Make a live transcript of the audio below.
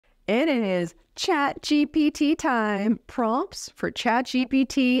It is ChatGPT time. Prompts for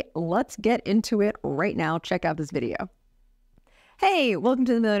ChatGPT. Let's get into it right now. Check out this video. Hey, welcome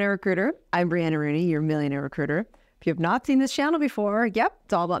to the Millionaire Recruiter. I'm Brianna Rooney, your Millionaire Recruiter. If you have not seen this channel before, yep,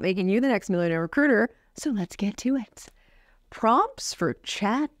 it's all about making you the next Millionaire Recruiter. So let's get to it. Prompts for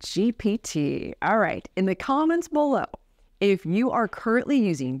ChatGPT. All right, in the comments below, if you are currently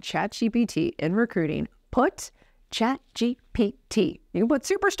using ChatGPT in recruiting, put ChatGPT. You can put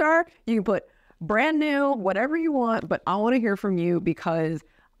superstar, you can put brand new, whatever you want, but I want to hear from you because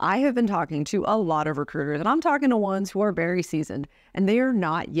I have been talking to a lot of recruiters, and I'm talking to ones who are very seasoned, and they are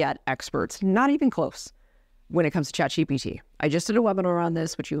not yet experts, not even close, when it comes to ChatGPT. I just did a webinar on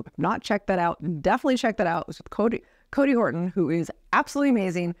this, which you have not checked that out. Definitely check that out. It was with Cody Horton, who is absolutely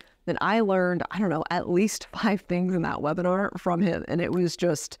amazing. Then I learned, I don't know, at least 5 things in that webinar from him, and it was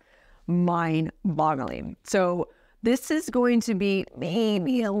just mind-boggling. So this is going to be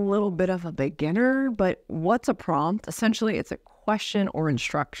maybe a little bit of a beginner, but what's a prompt? Essentially, it's a question or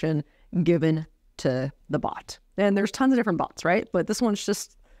instruction given to the bot. And there's tons of different bots, right? But this one's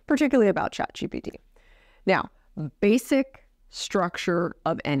just particularly about ChatGPT. Now, basic structure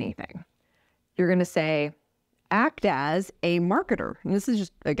of anything. You're going to say, act as a marketer. And this is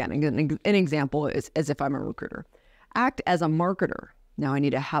just, again, an example is as if I'm a recruiter. Act as a marketer. Now I need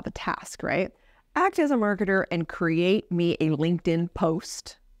to have a task, right? Act as a marketer and create me a LinkedIn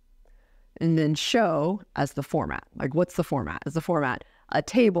post and then show as the format. Like, what's the format? Is the format a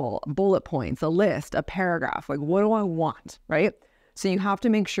table, bullet points, a list, a paragraph? Like, what do I want, right? So you have to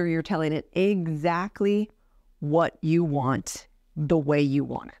make sure you're telling it exactly what you want, the way you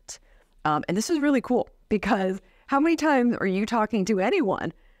want it. And this is really cool because how many times are you talking to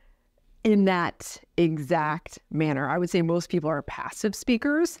anyone in that exact manner? I would say most people are passive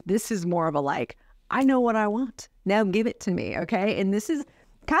speakers. This is more of a like, I know what I want. Now give it to me, okay? And this is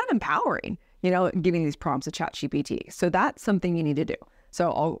kind of empowering, giving these prompts to ChatGPT. So that's something you need to do.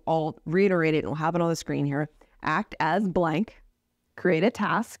 So I'll reiterate it and we'll have it on the screen here. Act as blank, create a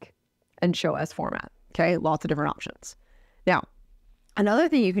task, and show as format, okay? Lots of different options. Now, another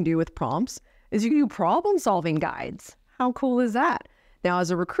thing you can do with prompts is you can do problem-solving guides. How cool is that? Now,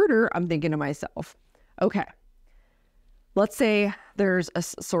 as a recruiter, I'm thinking to myself, okay, let's say there's a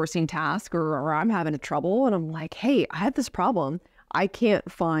sourcing task or I'm having a trouble and I'm like, hey, I have this problem. I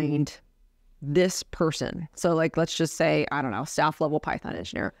can't find this person. So like, let's just say, I don't know, staff level Python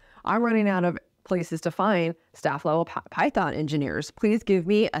engineer. I'm running out of places to find staff level Python engineers. Please give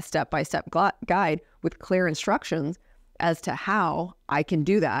me a step-by-step guide with clear instructions as to how I can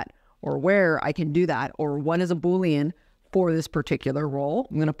do that or where I can do that or what is a Boolean for this particular role.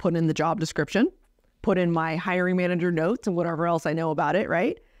 I'm going to put in the job description, put in my hiring manager notes and whatever else I know about it,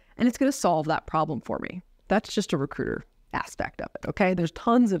 right? And it's going to solve that problem for me. That's just a recruiter aspect of it, okay? There's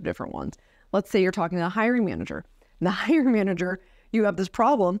tons of different ones. Let's say you're talking to a hiring manager. And the hiring manager, you have this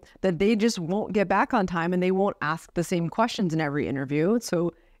problem that they just won't get back on time and they won't ask the same questions in every interview.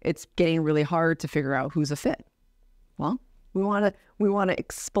 So it's getting really hard to figure out who's a fit. Well, we want to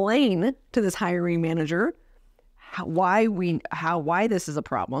explain to this hiring manager why this is a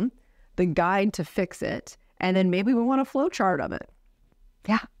problem, the guide to fix it, and then maybe we want a flow chart of it.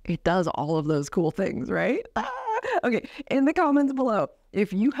 Yeah, it does all of those cool things, right? Okay, in the comments below,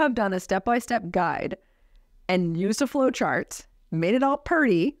 if you have done a step-by-step guide and used a flow chart, made it all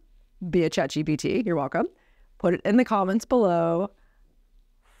pretty via ChatGPT, you're welcome. Put it in the comments below.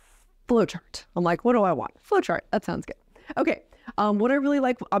 Flow chart. I'm like, what do I want? Flow chart. That sounds good. Okay, what I really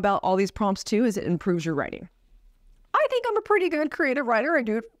like about all these prompts too is it improves your writing. I think I'm a pretty good creative writer. I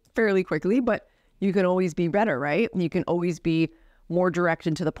do it fairly quickly, but you can always be better, right? You can always be more direct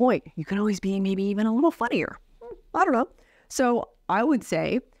and to the point. You can always be maybe even a little funnier. I don't know. So I would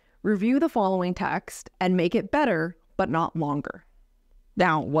say review the following text and make it better, but not longer.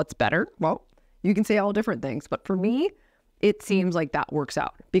 Now, what's better? Well, you can say all different things, but for me, it seems like that works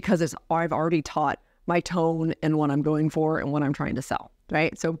out because I've already taught my tone and what I'm going for and what I'm trying to sell,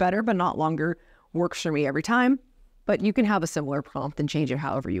 right? So better, but not longer works for me every time. But you can have a similar prompt and change it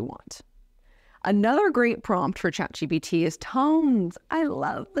however you want. Another great prompt for ChatGPT is tones. I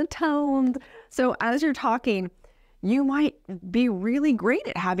love the tones. So as you're talking, you might be really great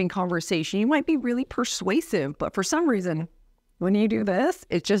at having conversation. You might be really persuasive, but for some reason, when you do this,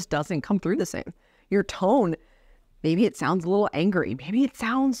 it just doesn't come through the same. Your tone, maybe it sounds a little angry. Maybe it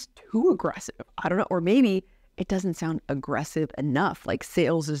sounds too aggressive. I don't know. Or maybe it doesn't sound aggressive enough. Like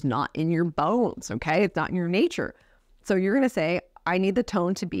sales is not in your bones, okay? It's not in your nature. So you're going to say, I need the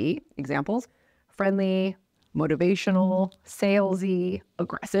tone to be, examples, friendly, motivational, salesy,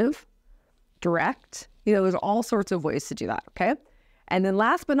 aggressive, direct. There's all sorts of ways to do that, okay? And then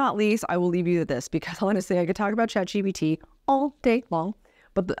last but not least, I will leave you with this, because honestly, I could talk about ChatGPT all day long.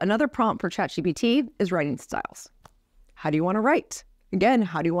 But another prompt for ChatGPT is writing styles. How do you want to write? Again,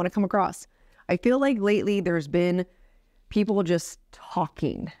 how do you want to come across? I feel like lately there's been people just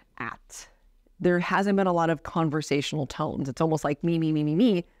talking at. There hasn't been a lot of conversational tones. It's almost like me, me, me, me,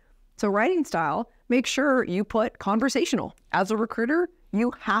 me. So writing style, make sure you put conversational. As a recruiter,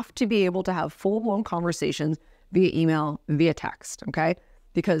 you have to be able to have full-blown conversations via email, via text, okay?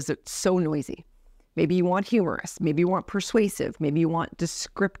 Because it's so noisy. Maybe you want humorous, maybe you want persuasive, maybe you want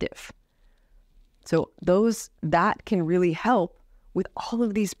descriptive. So that can really help with all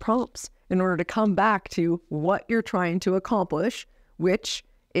of these prompts in order to come back to what you're trying to accomplish, which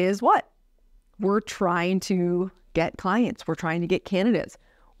is what? We're trying to get clients. We're trying to get candidates.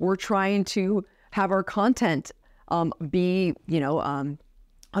 We're trying to have our content be,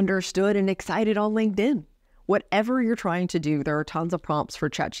 understood and excited on LinkedIn. Whatever you're trying to do, there are tons of prompts for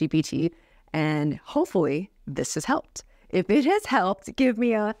ChatGPT, and hopefully this has helped. If it has helped, give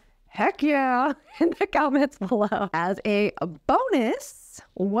me a heck yeah in the comments below. As a bonus,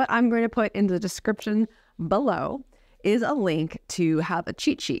 what I'm going to put in the description below is a link to have a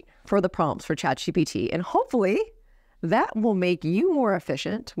cheat sheet for the prompts for ChatGPT, and hopefully that will make you more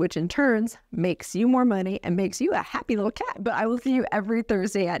efficient, which in turns makes you more money and makes you a happy little cat. But I will see you every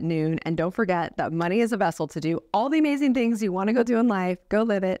Thursday at noon. And don't forget that money is a vessel to do all the amazing things you want to go do in life. Go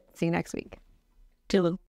live it. See you next week. Toodaloo.